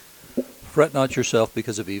Fret not yourself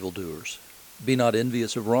because of evildoers. Be not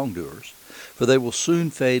envious of wrongdoers, for they will soon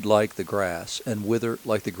fade like the grass and wither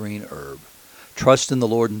like the green herb. Trust in the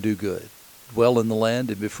Lord and do good. Dwell in the land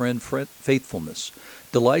and befriend faithfulness.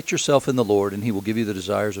 Delight yourself in the Lord, and he will give you the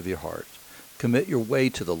desires of your heart. Commit your way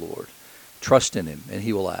to the Lord. Trust in him, and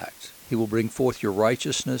he will act. He will bring forth your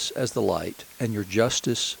righteousness as the light, and your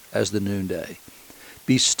justice as the noonday.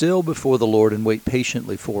 Be still before the Lord and wait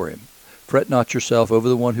patiently for him. Fret not yourself over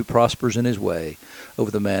the one who prospers in his way, over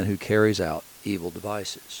the man who carries out evil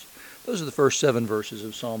devices. Those are the first 7 verses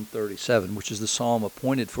of Psalm 37, which is the psalm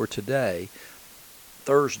appointed for today,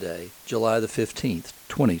 Thursday, July the 15th,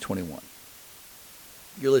 2021.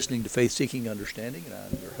 You're listening to Faith Seeking Understanding, and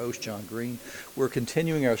I'm your host, John Green. We're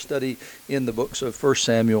continuing our study in the books of 1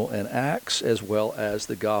 Samuel and Acts, as well as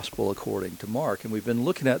the Gospel according to Mark. And we've been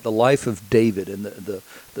looking at the life of David and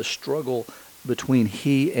the struggle between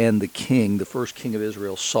he and the king, the first king of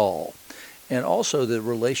Israel, Saul, and also the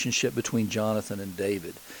relationship between Jonathan and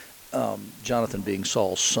David. Jonathan being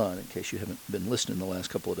Saul's son, in case you haven't been listening the last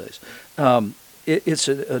couple of days. It's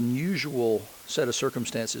an unusual set of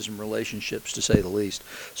circumstances and relationships, to say the least.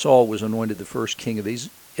 Saul was anointed the first king of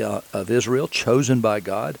Israel, chosen by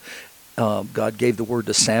God. God gave the word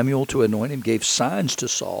to Samuel to anoint him, gave signs to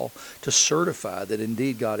Saul to certify that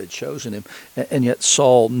indeed God had chosen him, and yet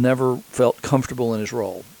Saul never felt comfortable in his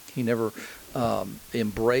role. He never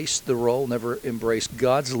embraced the role, never embraced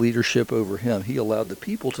God's leadership over him. He allowed the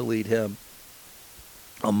people to lead him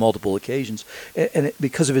on multiple occasions, and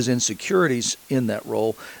because of his insecurities in that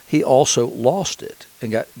role, he also lost it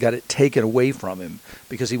and got it taken away from him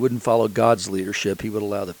because he wouldn't follow God's leadership. He would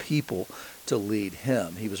allow the people to lead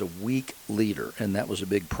him. He was a weak leader, and that was a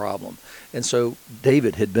big problem. And so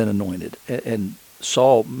David had been anointed, and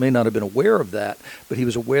Saul may not have been aware of that, but he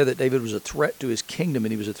was aware that David was a threat to his kingdom,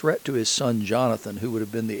 and he was a threat to his son Jonathan, who would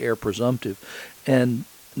have been the heir presumptive. And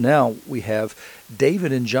now we have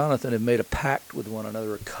David and Jonathan have made a pact with one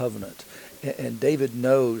another, a covenant. And David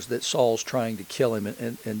knows that Saul's trying to kill him,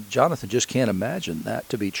 and Jonathan just can't imagine that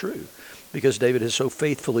to be true because David has so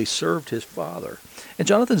faithfully served his father. And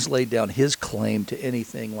Jonathan's laid down his claim to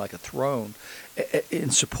anything like a throne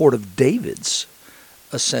in support of David's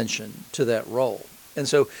ascension to that role. And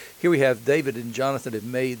so here we have David and Jonathan have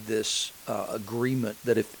made this agreement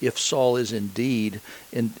that if Saul is indeed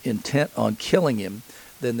intent on killing him,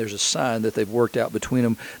 then there's a sign that they've worked out between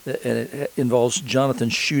them, and it involves Jonathan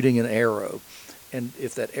shooting an arrow. And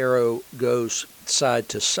if that arrow goes side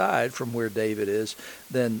to side from where David is,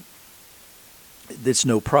 then it's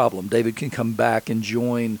no problem. David can come back and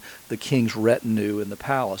join the king's retinue in the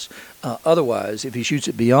palace. Otherwise, if he shoots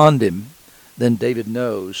it beyond him, then David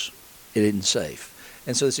knows it isn't safe.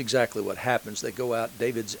 And so that's exactly what happens. They go out,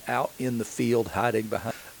 David's out in the field hiding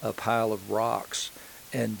behind a pile of rocks,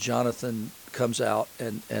 and Jonathan comes out,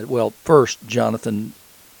 and well, first Jonathan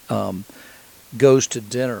goes to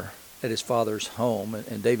dinner at his father's home,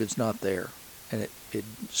 and David's not there. And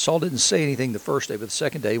Saul didn't say anything the first day, but the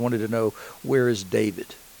second day he wanted to know, where is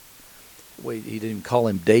David? Well, he didn't even call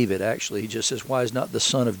him David, actually. He just says, why has not the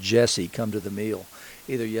son of Jesse come to the meal,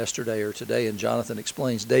 either yesterday or today? And Jonathan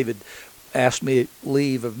explains, David asked me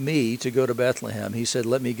leave of me to go to Bethlehem. He said,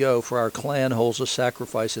 let me go, for our clan holds a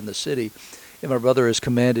sacrifice in the city, and my brother has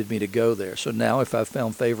commanded me to go there. So now if I've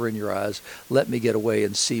found favor in your eyes, let me get away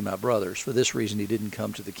and see my brothers. For this reason he didn't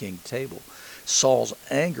come to the king's table. Saul's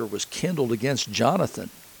anger was kindled against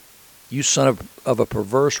Jonathan. You son of a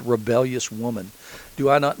perverse, rebellious woman,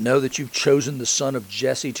 do I not know that you've chosen the son of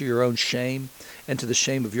Jesse to your own shame and to the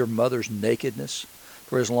shame of your mother's nakedness?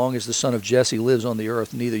 For as long as the son of Jesse lives on the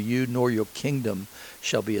earth, neither you nor your kingdom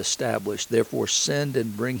shall be established. Therefore send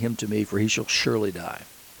and bring him to me, for he shall surely die.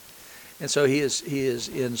 And so he is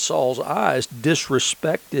in Saul's eyes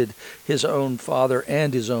disrespected his own father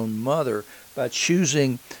and his own mother by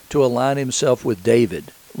choosing to align himself with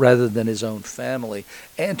David rather than his own family,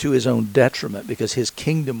 and to his own detriment, because his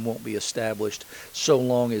kingdom won't be established so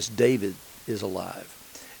long as David is alive.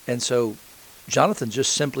 And so Jonathan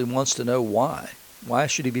just simply wants to know why. Why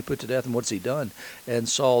should he be put to death, and what's he done? And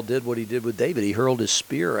Saul did what he did with David. He hurled his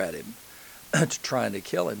spear at him trying to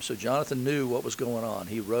kill him. So Jonathan knew what was going on.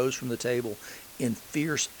 He rose from the table in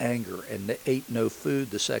fierce anger and ate no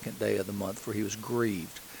food the second day of the month, for he was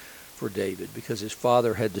grieved for David because his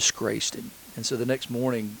father had disgraced him. And so the next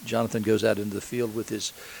morning, Jonathan goes out into the field with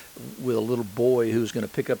a little boy who's going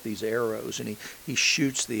to pick up these arrows, and he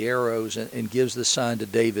shoots the arrows and gives the sign to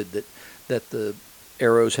David that the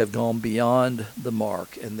arrows have gone beyond the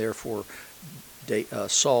mark, and therefore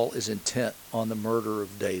Saul is intent on the murder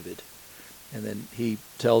of David. And then he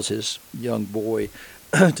tells his young boy,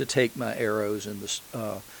 to take my arrows and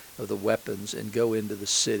of the weapons and go into the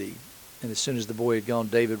city. And as soon as the boy had gone,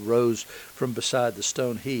 David rose from beside the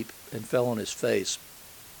stone heap and fell on his face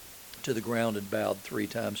to the ground and bowed 3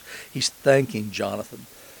 times. He's thanking Jonathan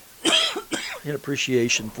in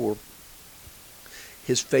appreciation for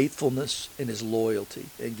his faithfulness and his loyalty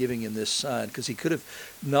and giving him this sign, because he could have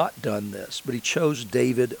not done this, but he chose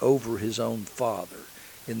David over his own father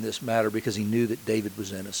in this matter because he knew that David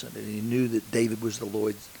was innocent and he knew that David was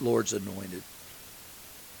the Lord's anointed.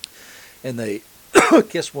 And they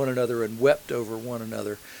kissed one another and wept over one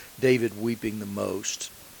another, David weeping the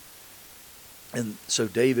most. And so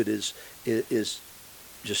David is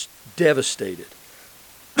just devastated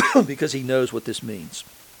because he knows what this means.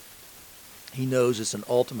 He knows it's an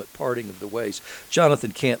ultimate parting of the ways.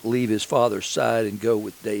 Jonathan can't leave his father's side and go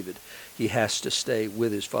with David. He has to stay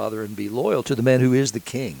with his father and be loyal to the man who is the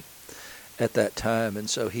king at that time. And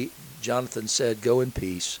so Jonathan said, "Go in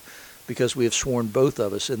peace, because we have sworn both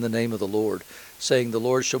of us in the name of the Lord, saying, the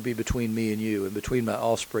Lord shall be between me and you, and between my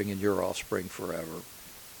offspring and your offspring forever."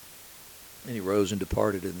 And he rose and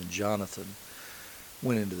departed, and then Jonathan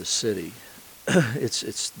went into the city.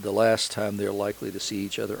 It's the last time they're likely to see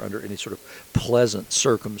each other under any sort of pleasant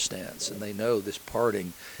circumstance, and they know this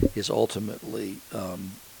parting is ultimately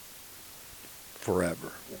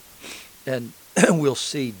forever. And we'll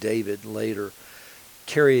see David later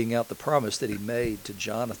carrying out the promise that he made to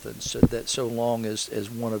Jonathan, so that so long as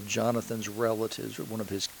one of Jonathan's relatives or one of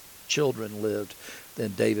his children lived,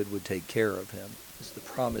 then David would take care of him. It's the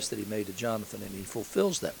promise that he made to Jonathan, and he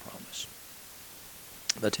fulfills that promise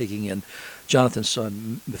by taking in Jonathan's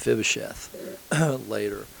son Mephibosheth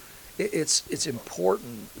later. It's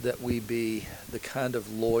important that we be the kind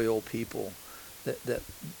of loyal people that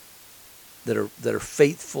are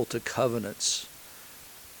faithful to covenants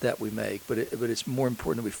that we make, but it's more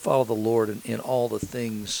important that we follow the Lord in all the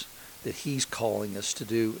things that He's calling us to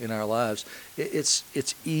do in our lives.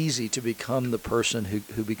 It's easy to become the person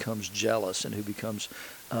who becomes jealous and who becomes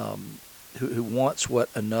who wants what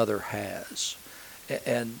another has.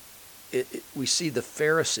 And we see the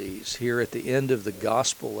Pharisees here at the end of the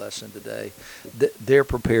gospel lesson today. They're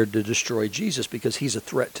prepared to destroy Jesus because he's a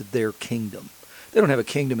threat to their kingdom. They don't have a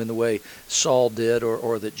kingdom in the way Saul did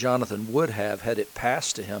or that Jonathan would have had it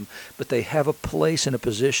passed to him, but they have a place and a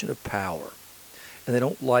position of power. And they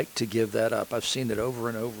don't like to give that up. I've seen it over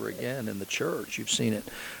and over again in the church. You've seen it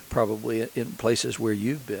probably in places where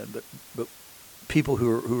you've been, but people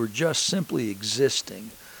who are just simply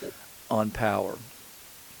existing on power.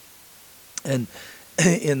 And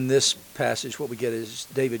in this passage, what we get is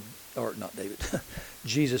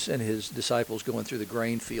Jesus and his disciples going through the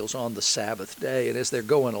grain fields on the Sabbath day. And as they're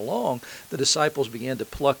going along, the disciples began to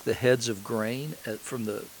pluck the heads of grain from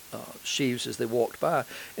the sheaves as they walked by,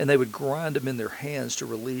 and they would grind them in their hands to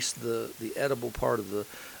release the edible part of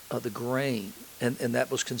the grain. And that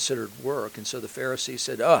was considered work. And so the Pharisees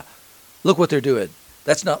said, look what they're doing.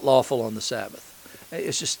 That's not lawful on the Sabbath.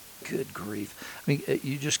 It's just, good grief. I mean,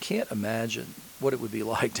 you just can't imagine what it would be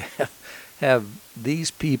like to have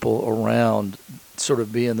these people around sort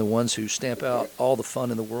of being the ones who stamp out all the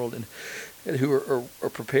fun in the world and who are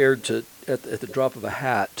prepared to, at the drop of a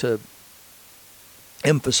hat, to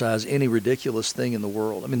emphasize any ridiculous thing in the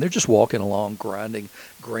world. I mean, they're just walking along grinding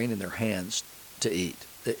grain in their hands to eat.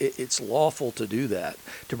 It's lawful to do that,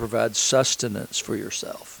 to provide sustenance for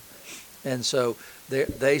yourself. And so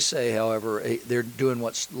they say, however, they're doing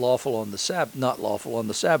what's lawful on the Sabbath, not lawful on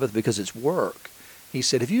the Sabbath because it's work. He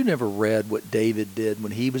said, have you never read what David did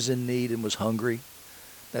when he was in need and was hungry?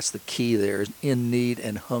 That's the key there, is in need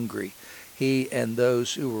and hungry. He and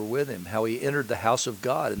those who were with him, how he entered the house of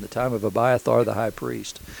God in the time of Abiathar the high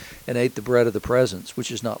priest and ate the bread of the presence,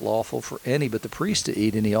 which is not lawful for any but the priest to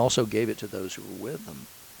eat, and he also gave it to those who were with him.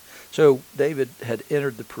 So David had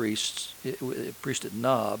entered the priest at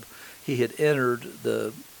Nob. He had entered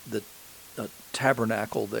the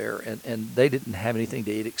tabernacle there, and they didn't have anything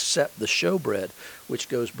to eat except the showbread, which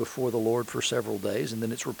goes before the Lord for several days, and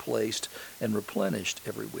then it's replaced and replenished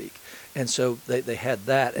every week. And so they had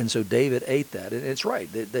that, and so David ate that. And it's right.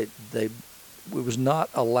 It was not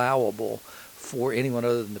allowable for anyone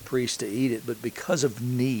other than the priest to eat it, but because of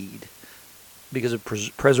need, because of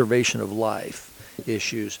preservation of life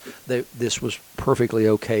issues, this was perfectly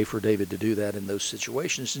okay for David to do that in those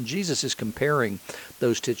situations. And Jesus is comparing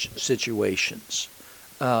those situations.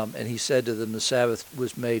 And he said to them, the Sabbath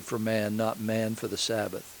was made for man, not man for the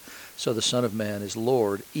Sabbath. So the Son of Man is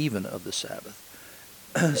Lord even of the Sabbath.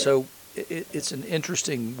 So it's an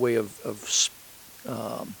interesting way of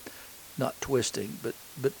not twisting, but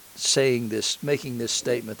saying this, making this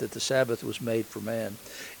statement that the Sabbath was made for man.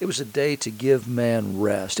 It was a day to give man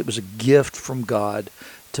rest. It was a gift from God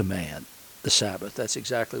to man, the Sabbath. That's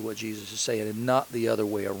exactly what Jesus is saying, and not the other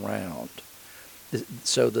way around.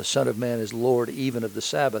 So the Son of Man is Lord even of the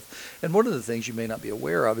Sabbath. And one of the things you may not be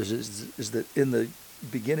aware of is that in the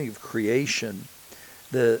beginning of creation,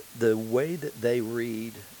 the way that they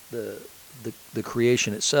read the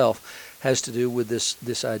creation itself has to do with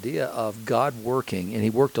this idea of God working, and he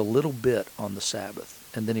worked a little bit on the Sabbath,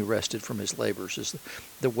 and then he rested from his labors, is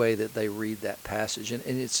the way that they read that passage. And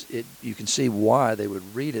you can see why they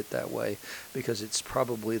would read it that way, because it's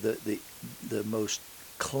probably the most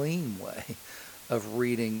clean way of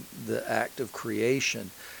reading the act of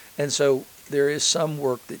creation. And so there is some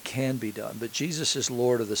work that can be done, but Jesus is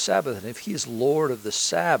Lord of the Sabbath, and if he is Lord of the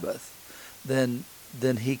Sabbath, then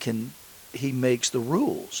he makes the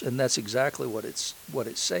rules, and that's exactly what it's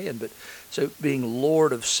saying. But so being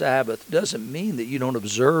Lord of Sabbath doesn't mean that you don't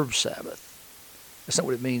observe Sabbath. That's not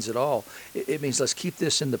what it means at all. It means let's keep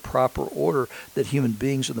this in the proper order, that human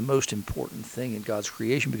beings are the most important thing in God's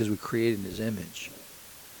creation because we're created in his image.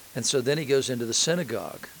 And so then he goes into the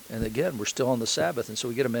synagogue, and again, we're still on the Sabbath, and so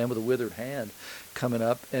we get a man with a withered hand coming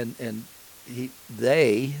up, and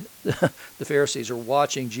the Pharisees, are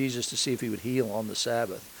watching Jesus to see if he would heal on the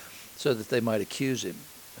Sabbath, so that they might accuse him.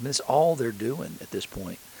 I mean, that's all they're doing at this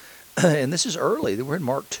point. And this is early. We're in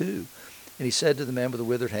Mark 2. And he said to the man with the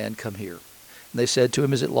withered hand, "Come here." And they said to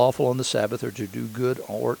him, "Is it lawful on the Sabbath or to do good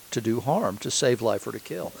or to do harm, to save life or to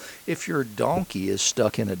kill?" If your donkey is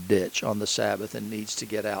stuck in a ditch on the Sabbath and needs to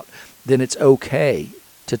get out, then it's okay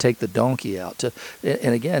to take the donkey out.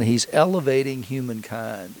 And again, he's elevating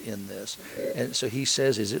humankind in this. And so he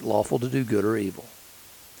says, is it lawful to do good or evil?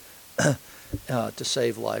 To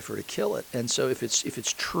save life or to kill it. And so if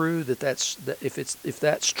it's true if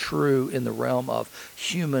that's true in the realm of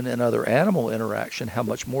human and other animal interaction, how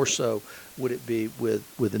much more so would it be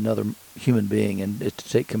with another human being, and to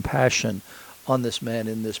take compassion on this man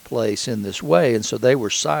in this place in this way. And so they were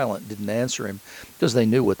silent, didn't answer him, because they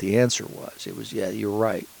knew what the answer was. It was, yeah, you're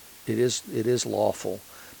right. It is lawful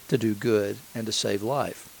to do good and to save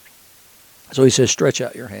life. So he says, "Stretch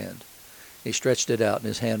out your hand." He stretched it out, and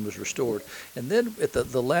his hand was restored. And then at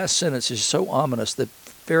the last sentence is so ominous that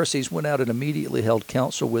Pharisees went out and immediately held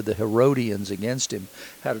counsel with the Herodians against him,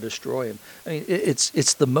 how to destroy him. I mean,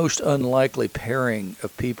 it's the most unlikely pairing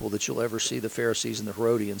of people that you'll ever see, the Pharisees and the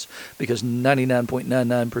Herodians, because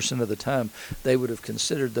 99.99% of the time they would have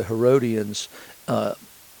considered the Herodians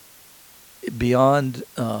beyond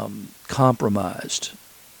compromised.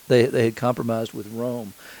 They had compromised with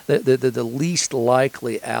Rome. The least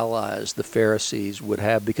likely allies the Pharisees would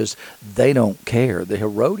have, because they don't care. The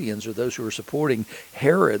Herodians are those who are supporting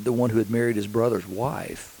Herod, the one who had married his brother's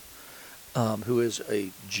wife, who is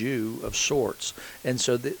a Jew of sorts. And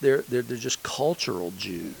so they're just cultural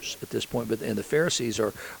Jews at this point. And the Pharisees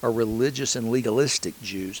are religious and legalistic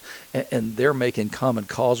Jews, and they're making common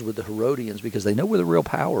cause with the Herodians because they know where the real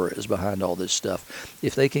power is behind all this stuff.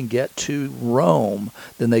 If they can get to Rome,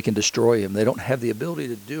 then they can destroy him. They don't have the ability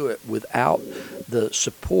to do it without the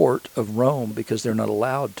support of Rome, because they're not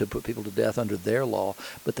allowed to put people to death under their law,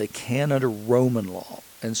 but they can under Roman law.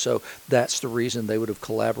 And so that's the reason they would have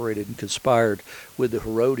collaborated and conspired with the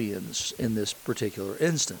Herodians in this particular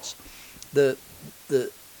instance. There's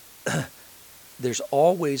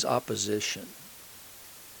always opposition.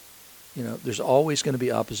 There's always going to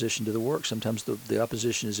be opposition to the work. Sometimes the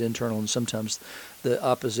opposition is internal, and sometimes the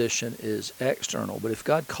opposition is external. But if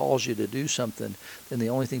God calls you to do something, then the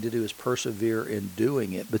only thing to do is persevere in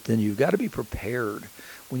doing it. But then you've got to be prepared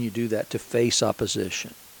when you do that to face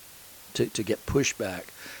opposition, to get pushback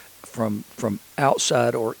from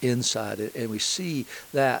outside or inside. And we see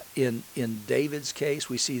that in David's case,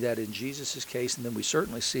 we see that in Jesus' case, and then we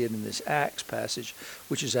certainly see it in this Acts passage,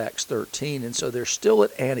 which is Acts 13. And so they're still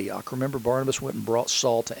at Antioch. Remember, Barnabas went and brought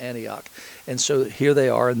Saul to Antioch. And so here they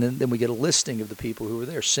are, and then we get a listing of the people who were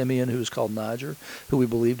there. Simeon, who is called Niger, who we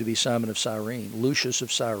believe to be Simon of Cyrene. Lucius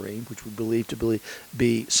of Cyrene, which we believe to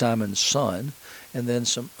be Simon's son. And then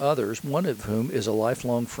some others, one of whom is a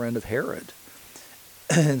lifelong friend of Herod.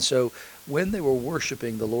 And so when they were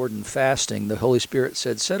worshiping the Lord and fasting, the Holy Spirit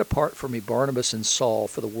said, "Set apart for me Barnabas and Saul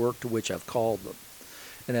for the work to which I've called them."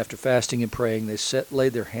 And after fasting and praying, they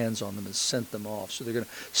laid their hands on them and sent them off. So they're going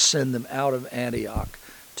to send them out of Antioch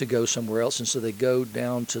to go somewhere else. And so they go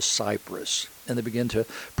down to Cyprus, and they begin to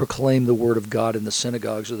proclaim the word of God in the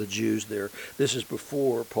synagogues of the Jews there. This is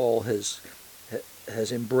before Paul has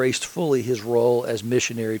has embraced fully his role as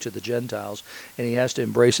missionary to the Gentiles, and he has to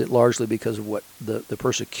embrace it largely because of what the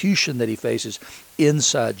persecution that he faces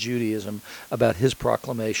inside Judaism about his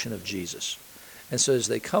proclamation of Jesus. And so as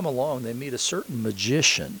they come along, they meet a certain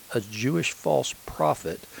magician, a Jewish false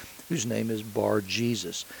prophet, whose name is Bar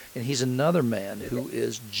Jesus. And he's another man who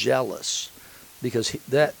is jealous because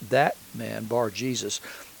that man, Bar Jesus,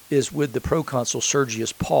 is with the proconsul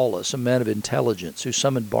Sergius Paulus, a man of intelligence, who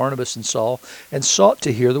summoned Barnabas and Saul and sought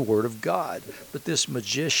to hear the word of God. But this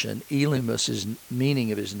magician, Elymas is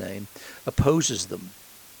meaning of his name, opposes them,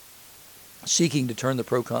 seeking to turn the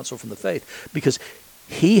proconsul from the faith, because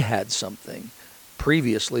he had something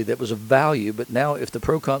previously that was of value, but now if the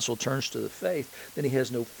proconsul turns to the faith, then he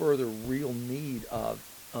has no further real need of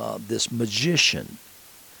this magician.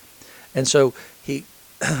 And so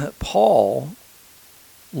Paul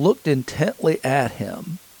looked intently at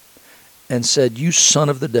him and said, "You son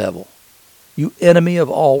of the devil, you enemy of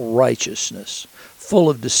all righteousness, full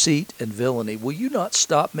of deceit and villainy, will you not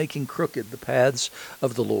stop making crooked the paths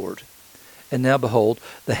of the Lord? And now behold,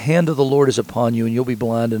 the hand of the Lord is upon you, and you'll be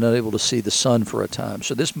blind and unable to see the sun for a time."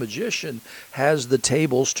 So this magician has the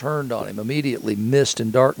tables turned on him. Immediately mist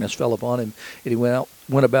and darkness fell upon him, and he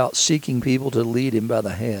went about seeking people to lead him by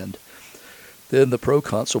the hand. Then the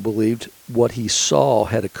proconsul believed what he saw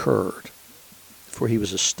had occurred, for he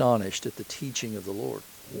was astonished at the teaching of the Lord.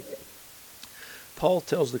 Paul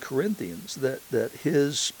tells the Corinthians that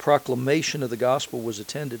his proclamation of the gospel was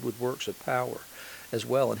attended with works of power as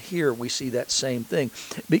well. And here we see that same thing,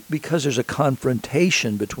 because there's a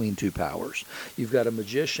confrontation between two powers. You've got a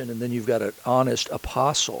magician, and then you've got an honest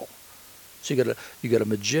apostle. So you got a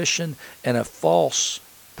magician and a false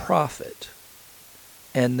prophet.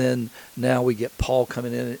 And then now we get Paul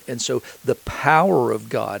coming in. And so the power of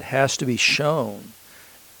God has to be shown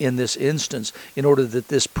in this instance in order that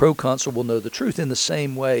this proconsul will know the truth, in the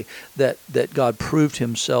same way that God proved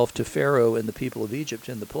himself to Pharaoh and the people of Egypt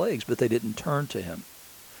in the plagues, but they didn't turn to him.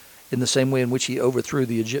 In the same way in which he overthrew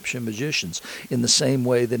the Egyptian magicians. In the same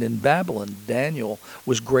way that in Babylon, Daniel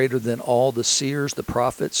was greater than all the seers, the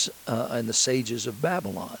prophets, and the sages of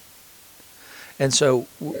Babylon. And so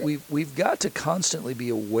we've got to constantly be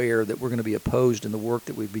aware that we're going to be opposed in the work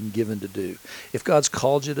that we've been given to do. If God's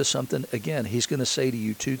called you to something, again, he's going to say to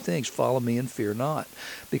you two things: follow me and fear not.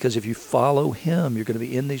 Because if you follow him, you're going to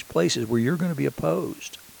be in these places where you're going to be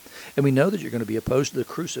opposed. And we know that you're going to be opposed. The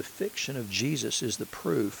crucifixion of Jesus is the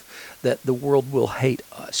proof that the world will hate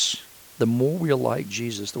us. The more we are like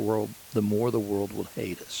Jesus, the more the world will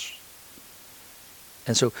hate us.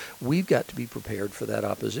 And so we've got to be prepared for that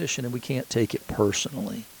opposition, and we can't take it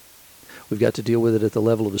personally. We've got to deal with it at the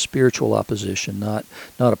level of a spiritual opposition, not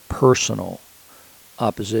a personal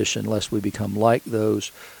opposition, lest we become like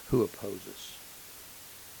those who oppose us.